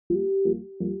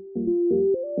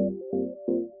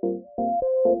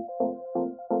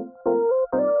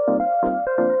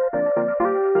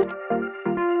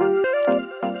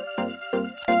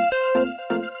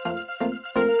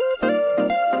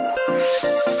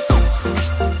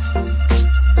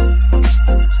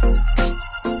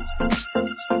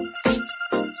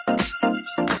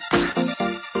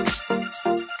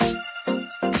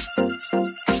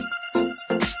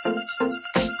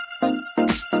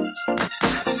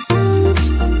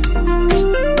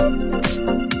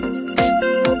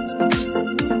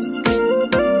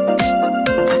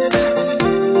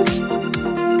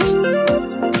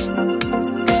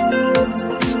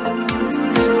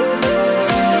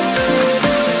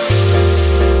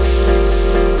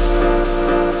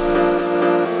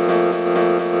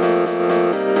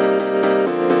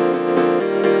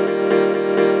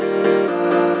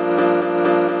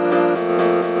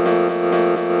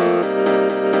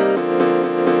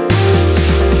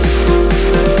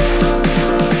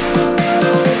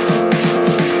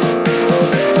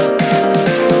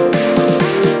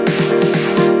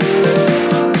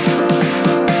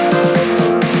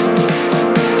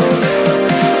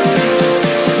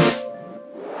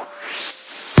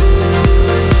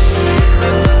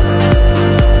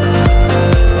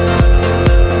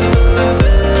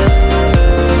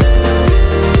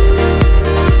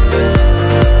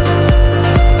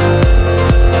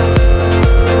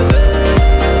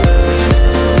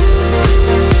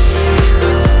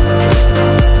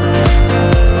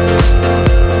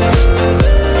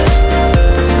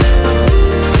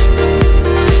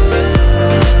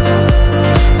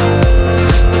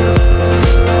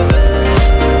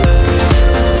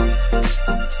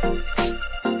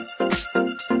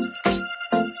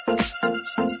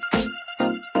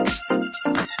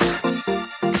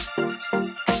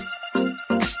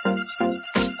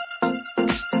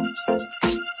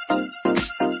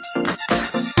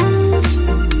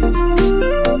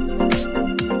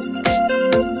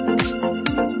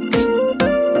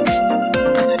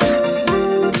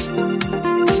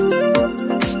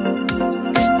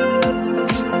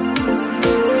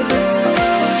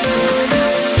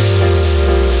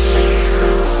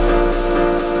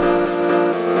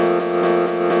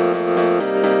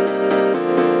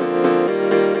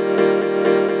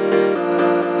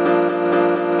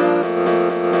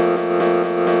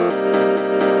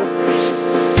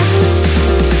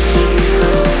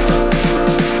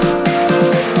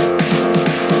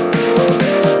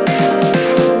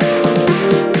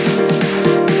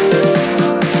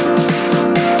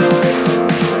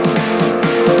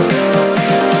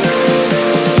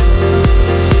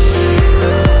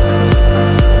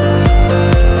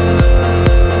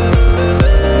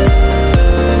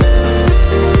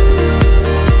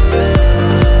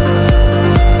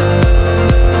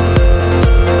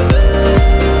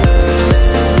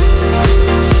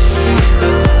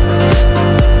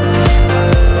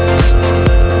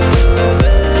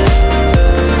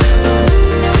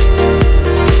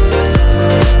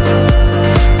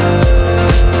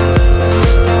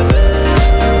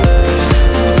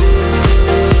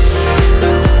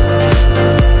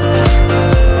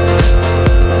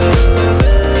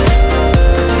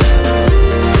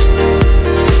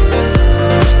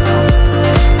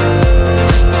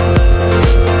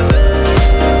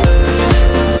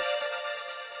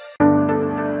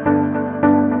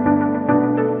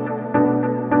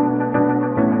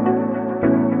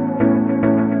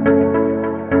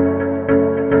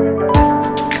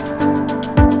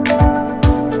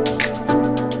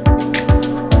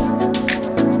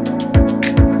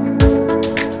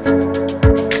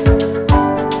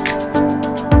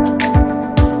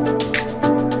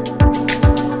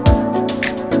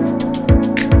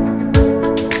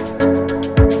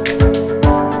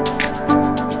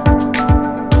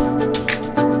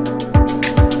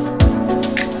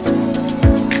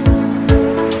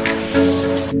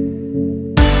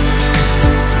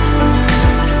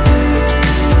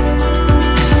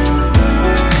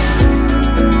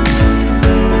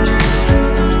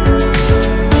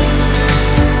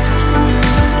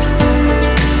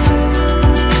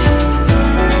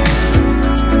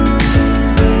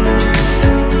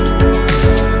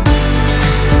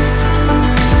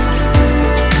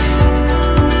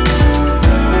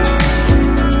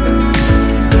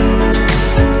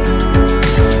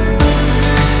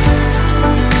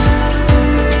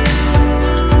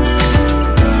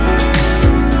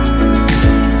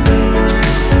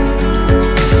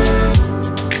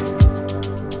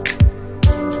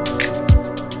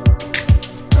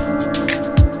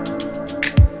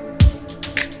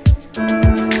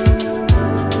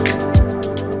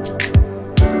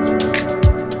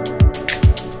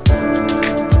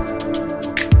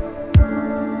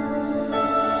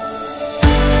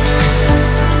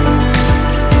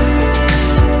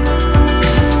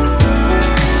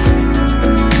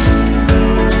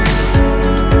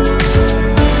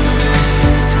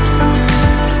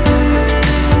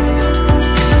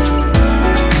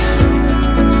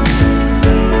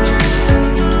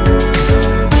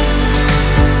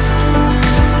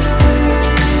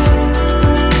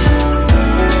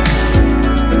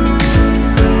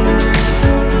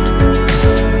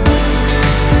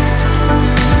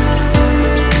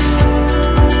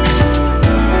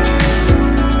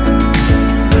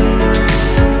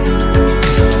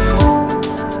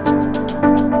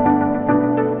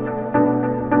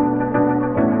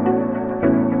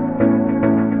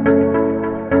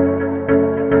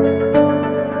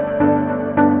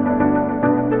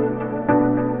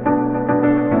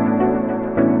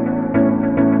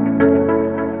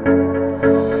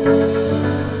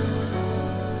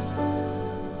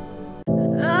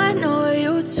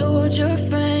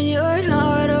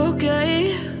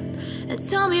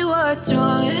what's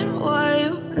wrong and why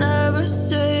you never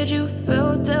said you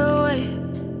felt that way.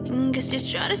 And guess you're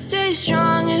trying to stay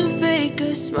strong and fake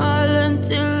a smile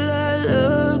until I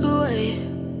look away.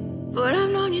 But I've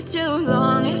known you too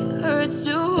long, it hurts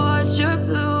to watch your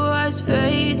blue eyes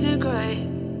fade to gray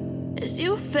as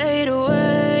you fade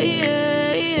away,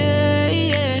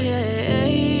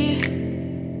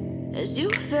 as you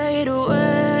fade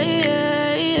away.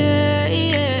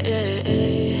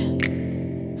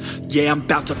 Yeah, I'm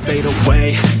about to fade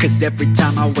away, cause every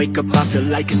time I wake up I feel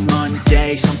like it's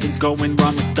Monday. Something's going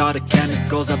wrong with all the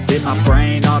chemicals up in my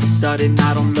brain. All of a sudden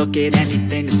I don't look at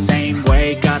anything the same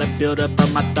way. Got a buildup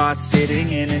of my thoughts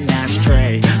sitting in an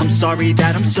ashtray. I'm sorry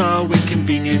that I'm so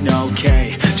inconvenient,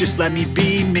 okay. Just let me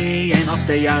be me and I'll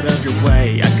stay out of your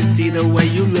way. I can see the way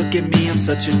you look at me, I'm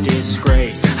such a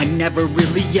disgrace. I never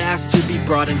really asked to be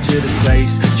brought into this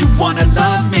place. You wanna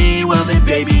love me? Well then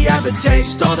baby I have a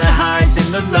taste. All the highs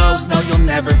and the lows, no you'll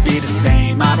never be the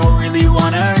same. I don't really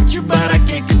wanna hurt you but I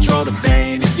can't control the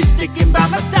pain. If you're sticking by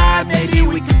my side maybe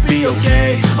we could be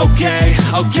okay.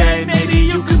 Okay, maybe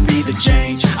you could be the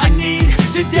change I need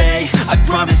today. I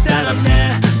promise that I've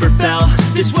never felt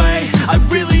this way. I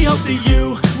really hope that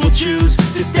you will choose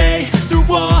to stay through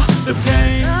all the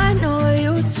pain. I know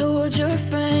you told your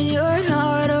friend you're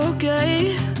not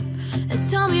okay, and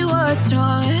tell me what's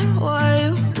wrong and why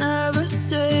you never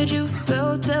said you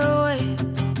felt that way.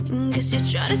 And guess you're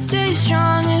trying to stay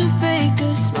strong and fake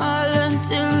a smile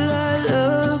until